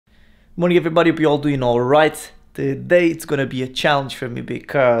Morning everybody, hope you all doing alright. Today it's gonna be a challenge for me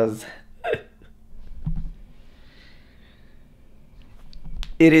because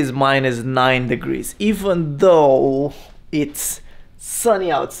it is -9 degrees. Even though it's sunny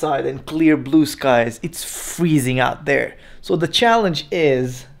outside and clear blue skies, it's freezing out there. So the challenge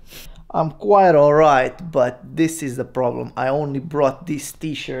is, I'm quite alright, but this is the problem. I only brought this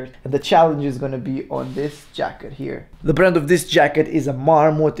t-shirt and the challenge is gonna be on this jacket here. The brand of this jacket is a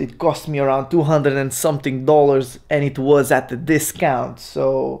Marmot. It cost me around 200 and something dollars and it was at a discount.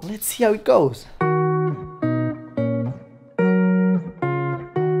 So let's see how it goes.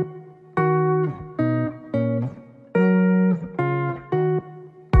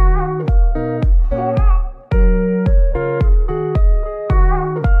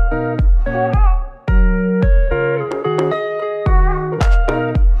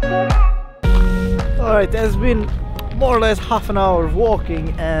 Alright, there's been more or less half an hour of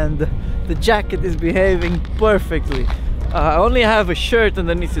walking and the jacket is behaving perfectly. I only have a shirt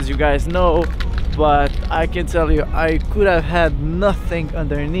underneath, as you guys know, but I can tell you I could have had nothing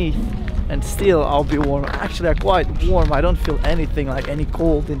underneath and still I'll be warm. Actually, I'm quite warm. I don't feel anything like any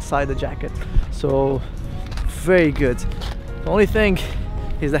cold inside the jacket, so very good. The only thing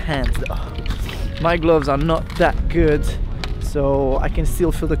is the hands. My gloves are not that good, so I can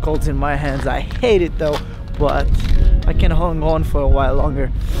still feel the colds in my hands. I hate it though, but I can hang on for a while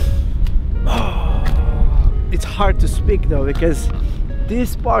longer. It's hard to speak though, because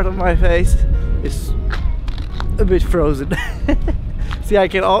this part of my face is a bit frozen. See, I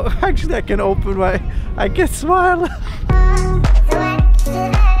can actually I can open I can smile.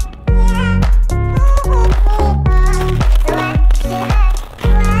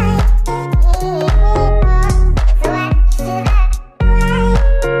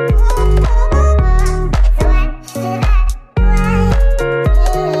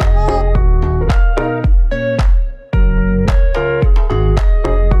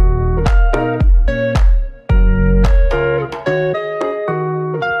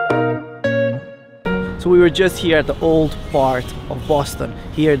 So we were just here at the old part of Boston.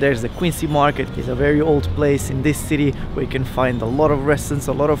 Here there's the Quincy Market. It's a very old place in this city where you can find a lot of restaurants,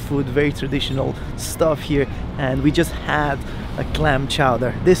 a lot of food, very traditional stuff here. And we just had a clam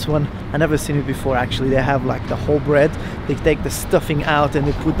chowder. This one, I never seen it before actually. They have like the whole bread. They take the stuffing out and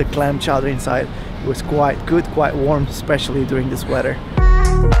they put the clam chowder inside. It was quite good, quite warm, especially during this weather.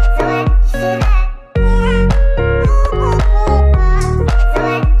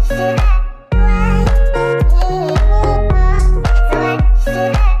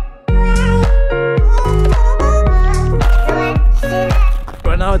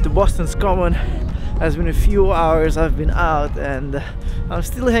 Now at the Boston's Common, has been a few hours I've been out and I'm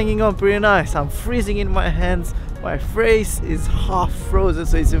still hanging on pretty nice. I'm freezing in my hands, my face is half frozen,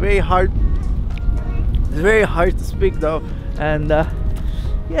 so it's very hard to speak though. And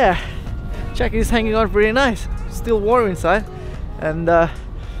yeah, jacket is hanging on pretty nice, still warm inside. And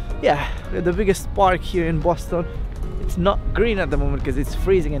yeah, we're the biggest park here in Boston. It's not green at the moment because it's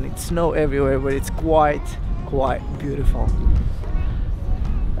freezing and it's snow everywhere, but it's quite beautiful.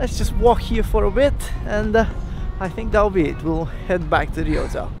 Let's just walk here for a bit and I think that'll be it. We'll head back to the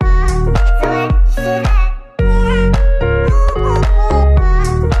hotel.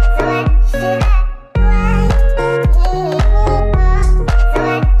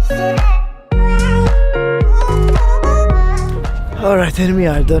 Alright, and we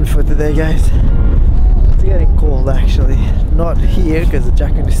are done for today, guys. It's getting cold actually. Not here because the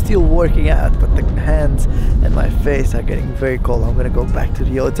jacket is still working out, but the hands and my face are getting very cold. I'm gonna go back to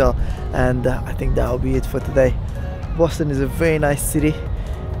the hotel and I think that'll be it for today. Boston is a very nice city.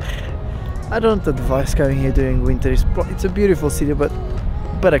 I don't advise coming here during winter. It's a beautiful city, but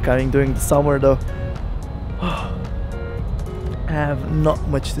better coming during the summer though. I have not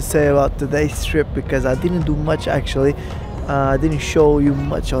much to say about today's trip because I didn't do much actually. I didn't show you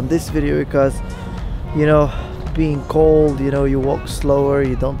much on this video because, you know, being cold, you know, you walk slower,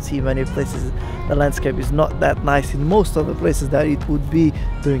 you don't see many places. The landscape is not that nice in most of the places that it would be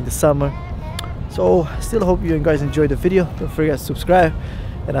during the summer. So still hope you guys enjoyed the video. Don't forget to subscribe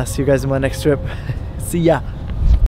and I'll see you guys in my next trip. See ya.